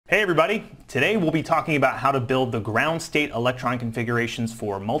Hey everybody! Today we'll be talking about how to build the ground state electron configurations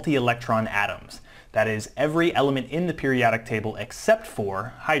for multi-electron atoms. That is, every element in the periodic table except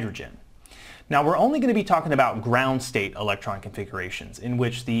for hydrogen. Now we're only going to be talking about ground state electron configurations, in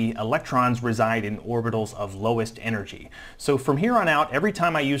which the electrons reside in orbitals of lowest energy. So from here on out, every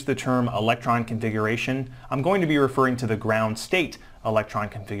time I use the term electron configuration, I'm going to be referring to the ground state electron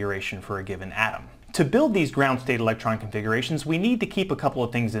configuration for a given atom. To build these ground state electron configurations, we need to keep a couple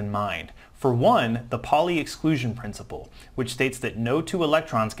of things in mind. For one, the Pauli exclusion principle, which states that no two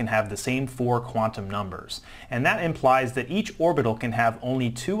electrons can have the same four quantum numbers. And that implies that each orbital can have only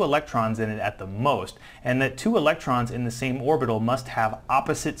two electrons in it at the most, and that two electrons in the same orbital must have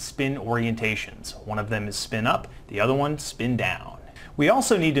opposite spin orientations. One of them is spin up, the other one spin down. We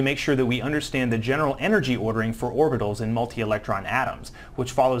also need to make sure that we understand the general energy ordering for orbitals in multi-electron atoms,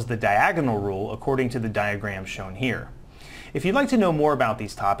 which follows the diagonal rule according to the diagram shown here. If you'd like to know more about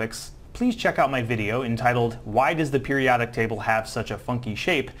these topics, please check out my video entitled "Why Does the Periodic Table Have Such a Funky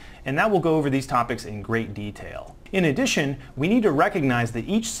Shape?" and that will go over these topics in great detail. In addition, we need to recognize that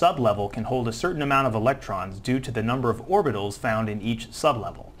each sublevel can hold a certain amount of electrons due to the number of orbitals found in each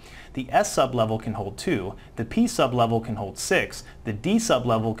sublevel. The S sublevel can hold 2, the P sublevel can hold 6, the D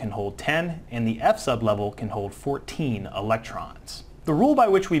sublevel can hold 10, and the F sublevel can hold 14 electrons. The rule by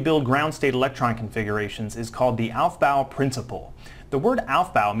which we build ground state electron configurations is called the Aufbau principle. The word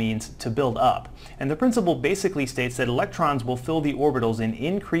Aufbau means to build up, and the principle basically states that electrons will fill the orbitals in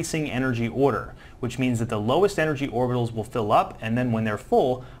increasing energy order, which means that the lowest energy orbitals will fill up, and then when they're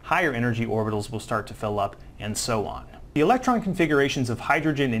full, higher energy orbitals will start to fill up, and so on. The electron configurations of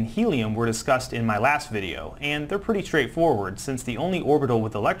hydrogen and helium were discussed in my last video, and they're pretty straightforward since the only orbital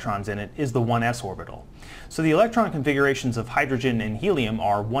with electrons in it is the 1s orbital. So the electron configurations of hydrogen and helium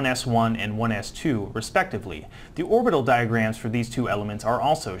are 1s1 and 1s2 respectively. The orbital diagrams for these two elements are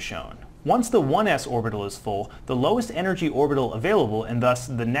also shown. Once the 1s orbital is full, the lowest energy orbital available, and thus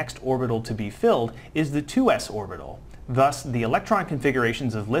the next orbital to be filled, is the 2s orbital. Thus, the electron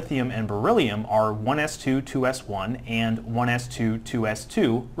configurations of lithium and beryllium are 1s2, 2s1, and 1s2,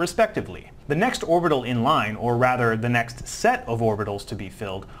 2s2, respectively. The next orbital in line, or rather the next set of orbitals to be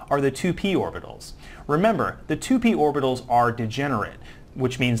filled, are the 2p orbitals. Remember, the 2p orbitals are degenerate,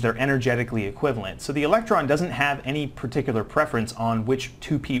 which means they're energetically equivalent, so the electron doesn't have any particular preference on which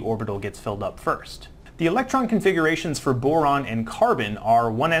 2p orbital gets filled up first. The electron configurations for boron and carbon are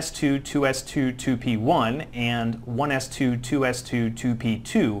 1s2, 2s2, 2p1, and 1s2, 2s2,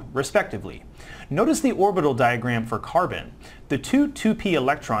 2p2, respectively. Notice the orbital diagram for carbon. The two 2p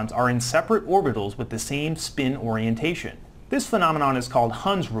electrons are in separate orbitals with the same spin orientation. This phenomenon is called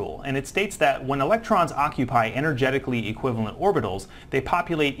Hund's rule, and it states that when electrons occupy energetically equivalent orbitals, they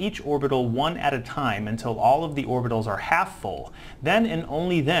populate each orbital one at a time until all of the orbitals are half full. Then and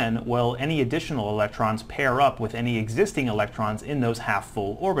only then will any additional electrons pair up with any existing electrons in those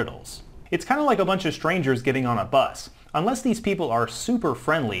half-full orbitals. It's kind of like a bunch of strangers getting on a bus. Unless these people are super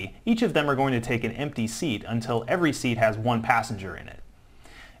friendly, each of them are going to take an empty seat until every seat has one passenger in it.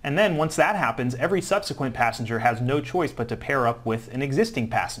 And then once that happens, every subsequent passenger has no choice but to pair up with an existing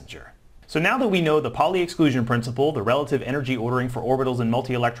passenger. So now that we know the Pauli exclusion principle, the relative energy ordering for orbitals in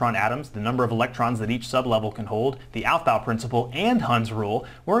multi-electron atoms, the number of electrons that each sublevel can hold, the Aufbau principle, and Hund's rule,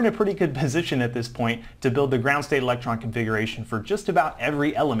 we're in a pretty good position at this point to build the ground state electron configuration for just about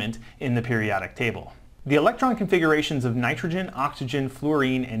every element in the periodic table. The electron configurations of nitrogen, oxygen,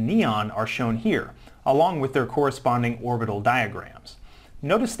 fluorine, and neon are shown here, along with their corresponding orbital diagrams.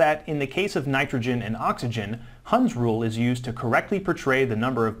 Notice that in the case of nitrogen and oxygen, Hund's rule is used to correctly portray the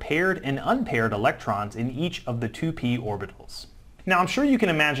number of paired and unpaired electrons in each of the 2p orbitals. Now I'm sure you can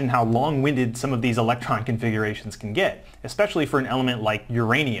imagine how long-winded some of these electron configurations can get, especially for an element like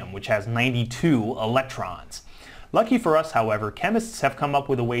uranium, which has 92 electrons. Lucky for us, however, chemists have come up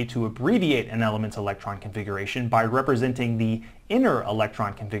with a way to abbreviate an element's electron configuration by representing the inner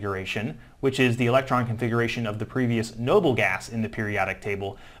electron configuration, which is the electron configuration of the previous noble gas in the periodic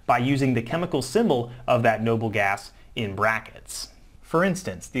table, by using the chemical symbol of that noble gas in brackets. For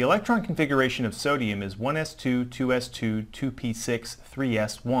instance, the electron configuration of sodium is 1s2, 2s2, 2p6,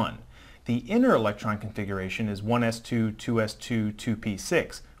 3s1. The inner electron configuration is 1s2, 2s2,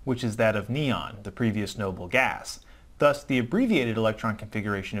 2p6, which is that of neon, the previous noble gas. Thus, the abbreviated electron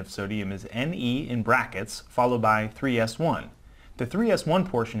configuration of sodium is Ne in brackets, followed by 3s1. The 3s1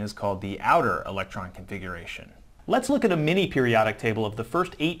 portion is called the outer electron configuration. Let's look at a mini periodic table of the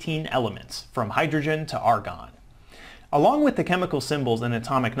first 18 elements, from hydrogen to argon. Along with the chemical symbols and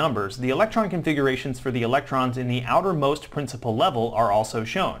atomic numbers, the electron configurations for the electrons in the outermost principal level are also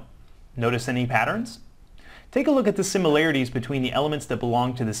shown. Notice any patterns? Take a look at the similarities between the elements that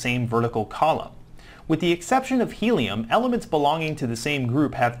belong to the same vertical column. With the exception of helium, elements belonging to the same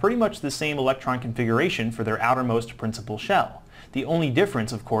group have pretty much the same electron configuration for their outermost principal shell. The only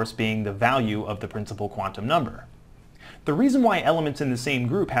difference, of course, being the value of the principal quantum number. The reason why elements in the same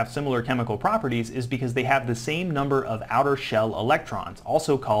group have similar chemical properties is because they have the same number of outer shell electrons,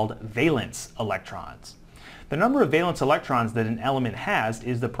 also called valence electrons. The number of valence electrons that an element has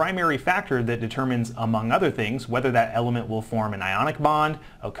is the primary factor that determines, among other things, whether that element will form an ionic bond,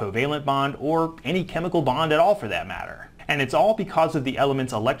 a covalent bond, or any chemical bond at all for that matter. And it's all because of the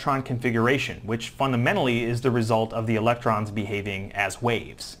element's electron configuration, which fundamentally is the result of the electrons behaving as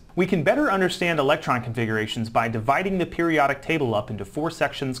waves. We can better understand electron configurations by dividing the periodic table up into 4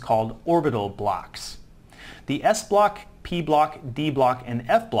 sections called orbital blocks. The s block, p block, d block, and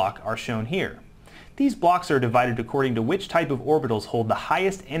f block are shown here. These blocks are divided according to which type of orbitals hold the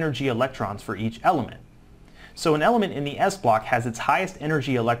highest energy electrons for each element. So an element in the s block has its highest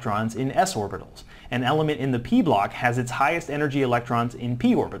energy electrons in s orbitals. An element in the p block has its highest energy electrons in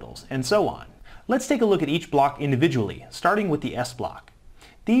p orbitals, and so on. Let's take a look at each block individually, starting with the s block.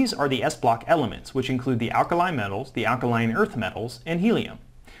 These are the s block elements, which include the alkali metals, the alkaline earth metals, and helium.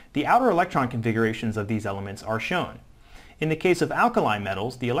 The outer electron configurations of these elements are shown. In the case of alkali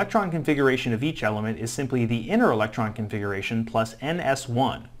metals, the electron configuration of each element is simply the inner electron configuration plus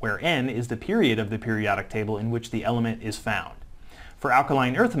ns1, where n is the period of the periodic table in which the element is found. For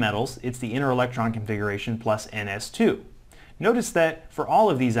alkaline earth metals, it's the inner electron configuration plus ns2. Notice that for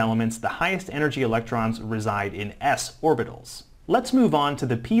all of these elements, the highest energy electrons reside in s orbitals. Let's move on to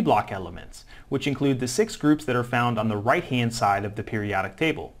the p block elements, which include the 6 groups that are found on the right-hand side of the periodic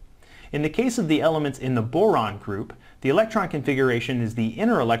table. In the case of the elements in the boron group, the electron configuration is the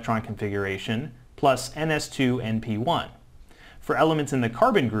inner electron configuration plus ns2np1. For elements in the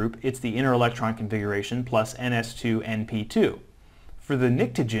carbon group, it's the inner electron configuration plus ns2np2. For the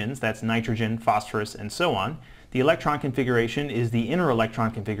pnictogens, that's nitrogen, phosphorus, and so on, the electron configuration is the inner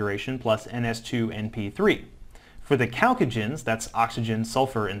electron configuration plus ns2np3. For the chalcogens, that's oxygen,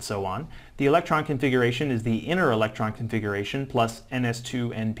 sulfur, and so on, the electron configuration is the inner electron configuration plus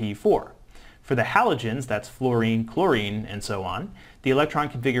ns2np4. For the halogens, that's fluorine, chlorine, and so on, the electron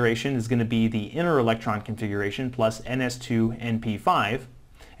configuration is going to be the inner electron configuration plus ns2np5.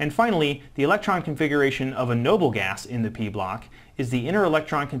 And finally, the electron configuration of a noble gas in the p block is the inner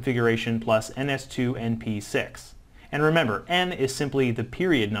electron configuration plus ns2np6. And remember, n is simply the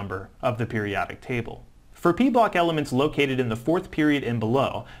period number of the periodic table. For p block elements located in the 4th period and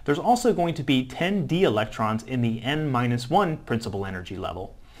below, there's also going to be 10 d electrons in the n-1 principal energy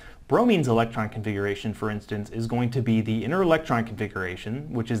level. Bromine's electron configuration, for instance, is going to be the inner electron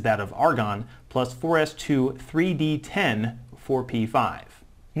configuration, which is that of argon, plus 4s2 3d10 4p5.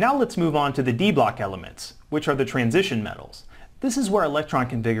 Now let's move on to the d block elements, which are the transition metals. This is where electron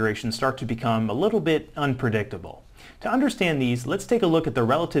configurations start to become a little bit unpredictable. To understand these, let's take a look at the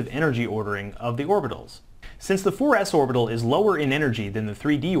relative energy ordering of the orbitals. Since the 4s orbital is lower in energy than the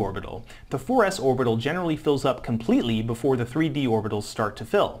 3d orbital, the 4s orbital generally fills up completely before the 3d orbitals start to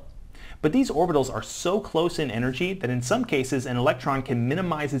fill. But these orbitals are so close in energy that in some cases an electron can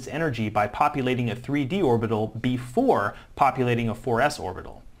minimize its energy by populating a 3d orbital before populating a 4s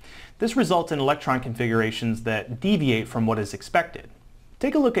orbital. This results in electron configurations that deviate from what is expected.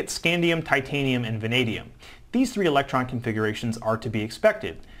 Take a look at scandium, titanium, and vanadium. These 3 electron configurations are to be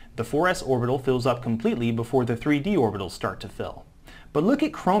expected. The 4s orbital fills up completely before the 3d orbitals start to fill. But look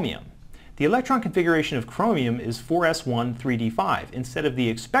at chromium. The electron configuration of chromium is 4s1 3d5 instead of the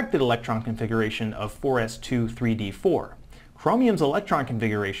expected electron configuration of 4s2 3d4. Chromium's electron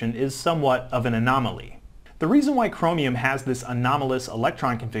configuration is somewhat of an anomaly. The reason why chromium has this anomalous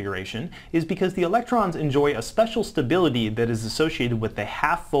electron configuration is because the electrons enjoy a special stability that is associated with the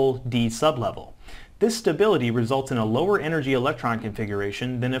half-full d sublevel. This stability results in a lower energy electron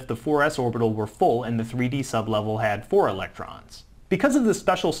configuration than if the 4s orbital were full and the 3d sublevel had 4 electrons. Because of the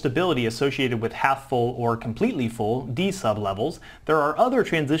special stability associated with half-full or completely full d sublevels, there are other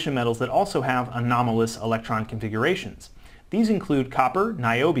transition metals that also have anomalous electron configurations. These include copper,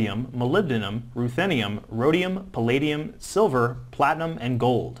 niobium, molybdenum, ruthenium, rhodium, palladium, silver, platinum, and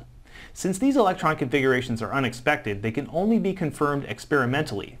gold. Since these electron configurations are unexpected, they can only be confirmed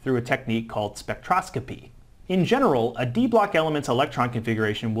experimentally through a technique called spectroscopy. In general, a d block element's electron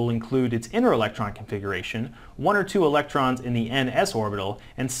configuration will include its inner electron configuration, 1 or 2 electrons in the n-s orbital,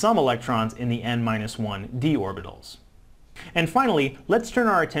 and some electrons in the n-1 d orbitals. And finally, let's turn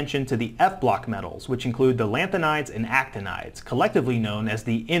our attention to the f block metals, which include the lanthanides and actinides, collectively known as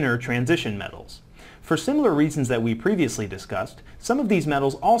the inner transition metals. For similar reasons that we previously discussed, some of these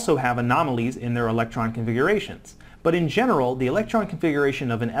metals also have anomalies in their electron configurations. But in general, the electron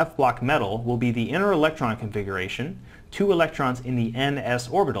configuration of an f-block metal will be the inner electron configuration, 2 electrons in the n-s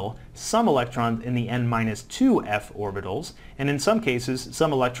orbital, some electrons in the n-2 f orbitals, and in some cases,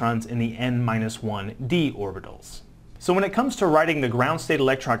 some electrons in the n-1 d orbitals. So when it comes to writing the ground state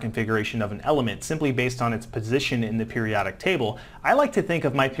electron configuration of an element simply based on its position in the periodic table, I like to think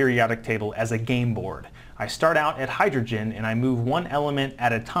of my periodic table as a game board. I start out at hydrogen and I move one element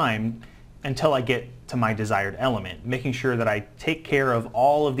at a time until I get to my desired element, making sure that I take care of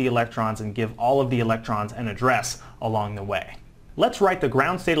all of the electrons and give all of the electrons an address along the way. Let's write the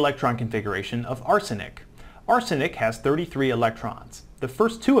ground state electron configuration of arsenic. Arsenic has 33 electrons. The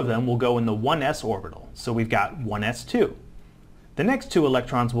first 2 of them will go in the 1s orbital, so we've got 1s2. The next 2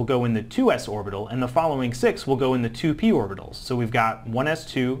 electrons will go in the 2s orbital, and the following 6 will go in the 2p orbitals, so we've got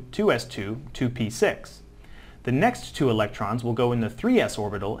 1s2, 2s2, 2p6. The next 2 electrons will go in the 3s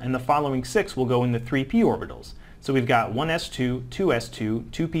orbital, and the following 6 will go in the 3p orbitals, so we've got 1s2,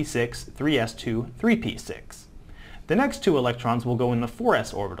 2s2, 2p6, 3s2, 3p6. The next 2 electrons will go in the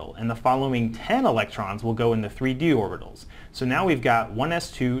 4s orbital, and the following 10 electrons will go in the 3d orbitals. So now we've got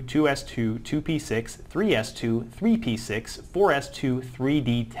 1s2, 2s2, 2p6, 3s2, 3p6, 4s2,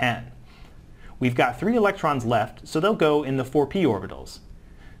 3d10. We've got 3 electrons left, so they'll go in the 4p orbitals.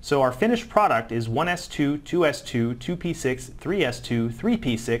 So our finished product is 1s2, 2s2, 2p6, 3s2,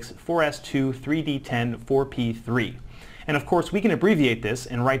 3p6, 4s2, 3d10, 4p3. And of course we can abbreviate this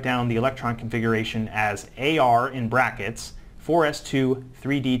and write down the electron configuration as AR in brackets, 4s2,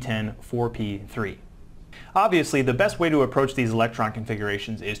 3d10, 4p3. Obviously, the best way to approach these electron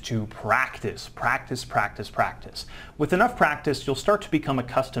configurations is to practice. With enough practice, you'll start to become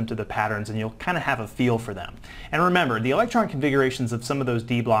accustomed to the patterns and you'll kind of have a feel for them. And remember, the electron configurations of some of those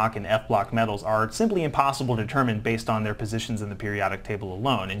d-block and f-block metals are simply impossible to determine based on their positions in the periodic table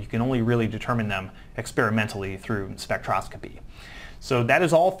alone, and you can only really determine them experimentally through spectroscopy. So that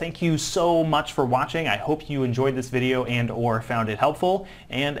is all. Thank you so much for watching. I hope you enjoyed this video and/or found it helpful,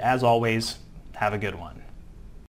 and as always, have a good one.